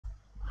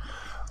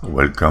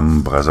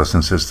Welcome, brothers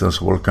and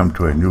sisters. Welcome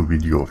to a new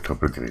video of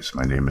Triple Grace.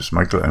 My name is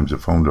Michael. I'm the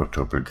founder of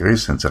Triple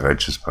Grace and the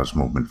Righteous Path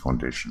Movement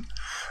Foundation.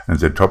 And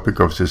the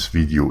topic of this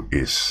video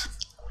is,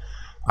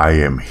 I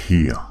am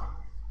here.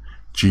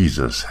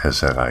 Jesus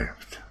has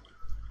arrived.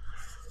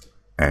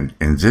 And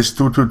in this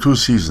 222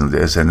 season,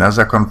 there is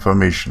another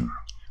confirmation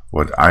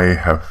what I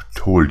have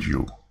told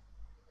you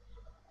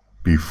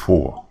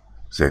before,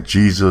 that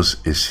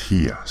Jesus is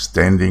here,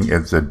 standing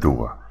at the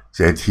door,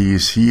 that he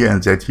is here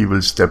and that he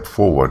will step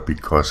forward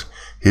because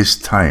his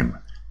time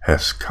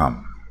has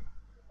come.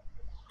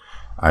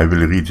 I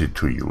will read it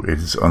to you. It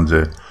is on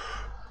the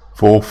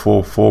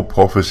 444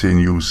 Prophecy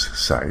News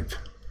site.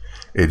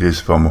 It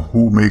is from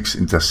Who Makes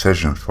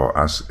Intercession for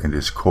Us and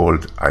is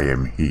called I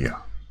Am Here.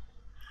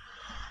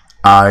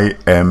 I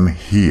am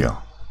here.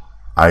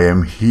 I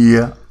am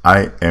here.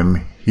 I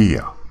am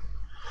here.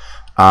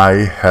 I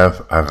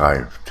have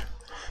arrived.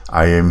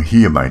 I am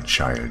here, my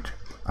child.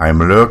 I am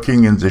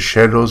lurking in the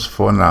shadows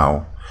for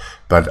now,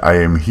 but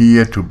I am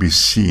here to be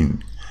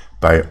seen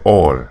by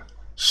all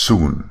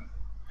soon.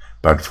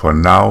 But for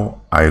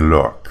now I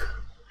lurk,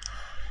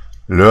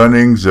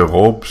 learning the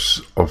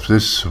ropes of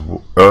this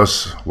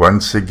earth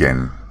once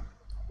again,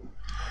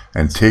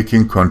 and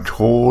taking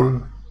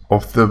control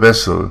of the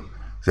vessel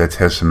that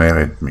has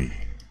married me.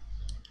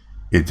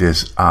 It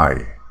is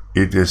I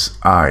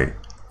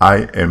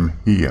am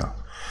here.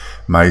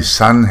 My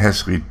son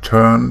has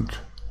returned.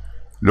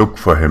 Look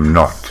for him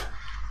not,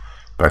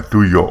 but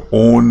do your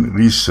own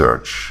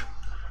research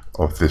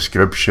of the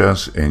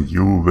scriptures and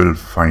you will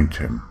find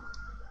him.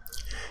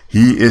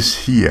 He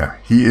is here,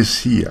 he is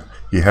here.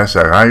 He has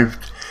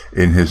arrived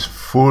in his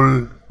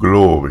full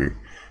glory,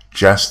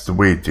 just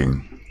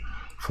waiting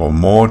for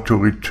more to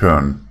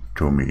return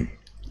to me.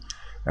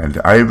 And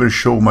I will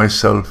show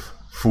myself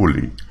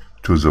fully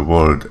to the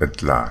world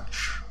at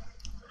large.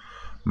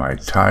 My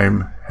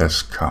time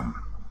has come.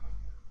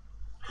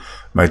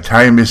 My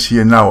time is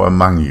here now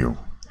among you.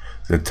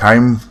 The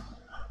time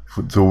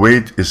to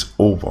wait is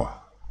over.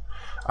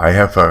 I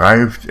have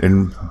arrived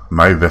in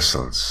my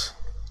vessels.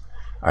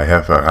 I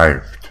have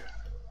arrived.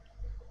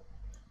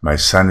 My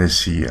son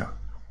is here.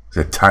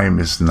 The time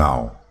is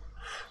now.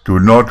 Do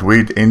not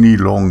wait any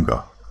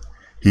longer.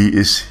 He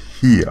is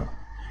here.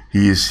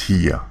 He is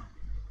here.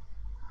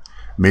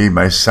 May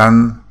my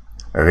son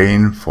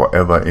reign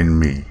forever in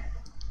me.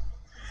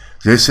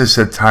 This is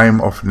the time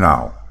of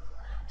now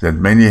that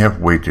many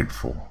have waited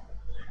for,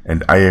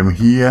 and I am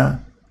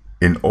here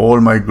in all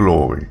my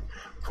glory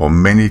for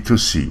many to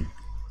see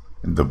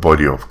in the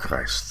body of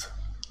Christ.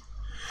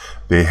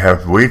 They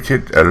have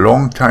waited a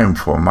long time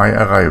for my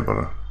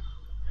arrival,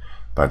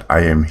 but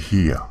I am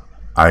here.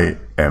 I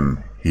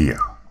am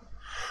here.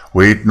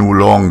 Wait no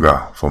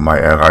longer, for my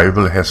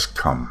arrival has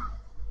come.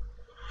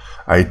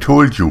 I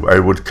told you I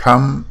would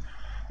come,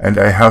 and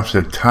I have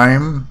the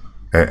time,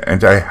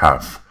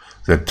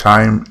 The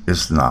time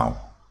is now.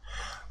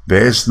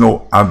 There is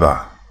no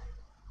other.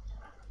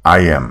 I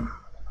am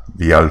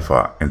the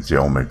Alpha and the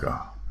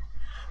Omega,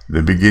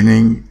 the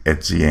beginning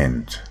at the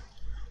end.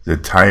 The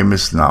time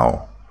is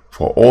now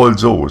for all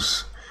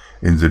those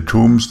in the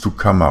tombs to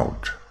come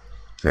out.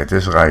 That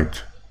is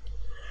right.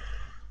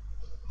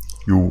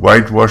 You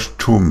whitewashed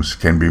tombs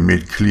can be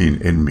made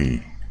clean in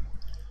me,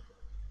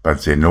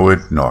 but they know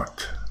it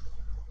not.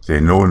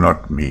 They know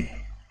not me.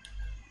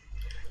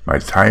 My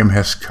time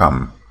has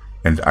come,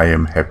 and I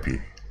am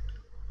happy.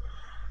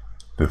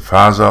 The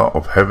Father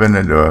of heaven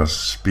and earth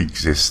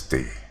speaks this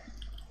day.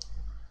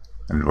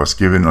 And it was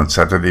given on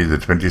Saturday, the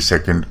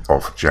 22nd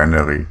of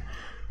January,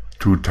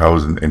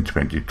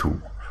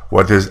 2022.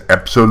 What is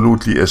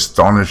absolutely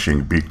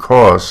astonishing,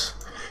 because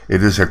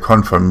it is a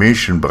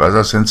confirmation,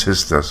 brothers and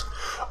sisters,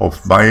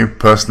 of my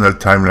personal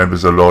timeline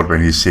with the Lord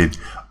when he said,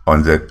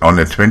 on the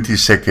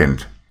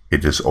 22nd,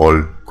 it is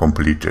all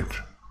completed.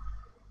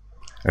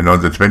 And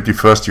on the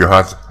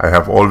 21st, I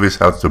have always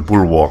had the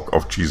bulwark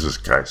of Jesus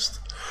Christ.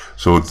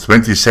 So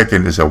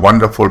 22nd is a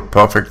wonderful,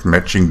 perfect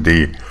matching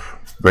day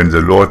when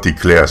the Lord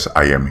declares,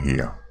 I am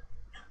here.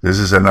 This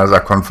is another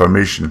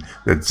confirmation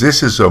that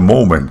this is a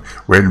moment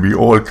when we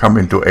all come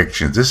into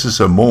action. This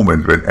is a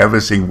moment when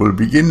everything will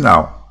begin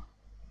now.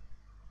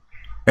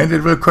 And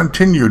it will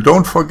continue.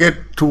 Don't forget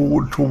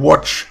to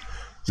watch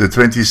the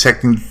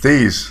 22nd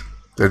days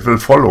that will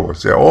follow.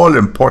 They're all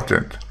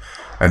important.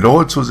 And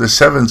also the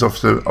 7th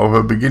of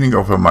the beginning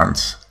of a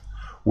month,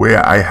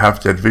 where I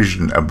have that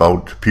vision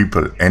about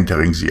people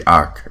entering the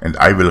ark, and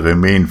I will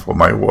remain for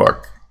my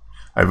work.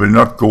 I will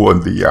not go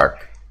on the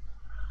ark.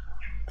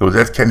 So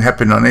that can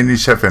happen on any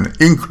 7,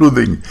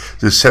 including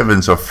the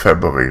 7th of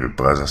February,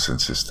 brothers and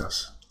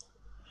sisters.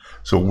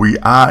 So we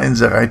are in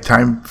the right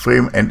time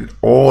frame, and it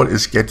all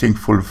is getting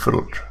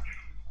fulfilled.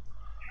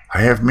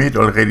 I have made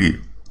already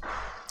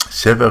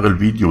several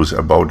videos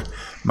about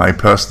my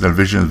personal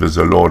vision with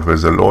the Lord, where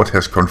the Lord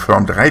has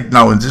confirmed right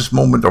now in this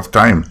moment of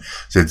time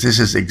that this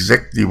is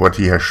exactly what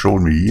he has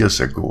shown me years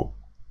ago.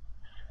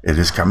 It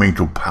is coming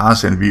to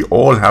pass, and we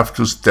all have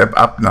to step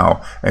up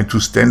now and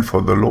to stand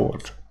for the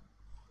Lord.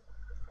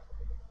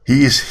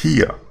 He is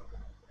here.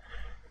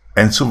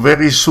 And so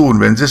very soon,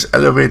 when this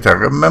elevator,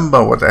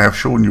 remember what I have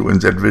shown you in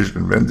that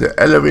vision, when the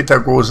elevator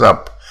goes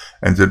up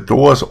and the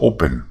doors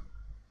open,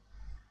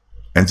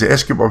 and the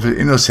escape of the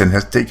innocent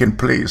has taken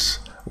place,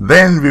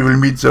 then we will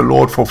meet the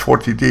Lord for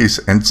 40 days,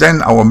 and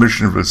then our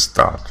mission will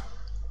start.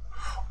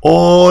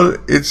 All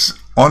is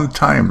on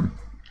time,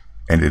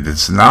 and it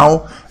is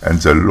now,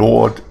 and the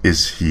Lord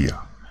is here.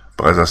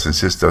 Brothers and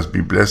sisters,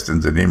 be blessed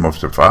in the name of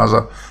the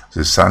Father,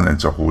 the Son, and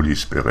the Holy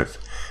Spirit.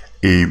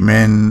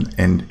 Amen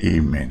and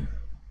amen.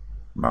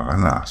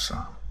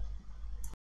 Maranatha.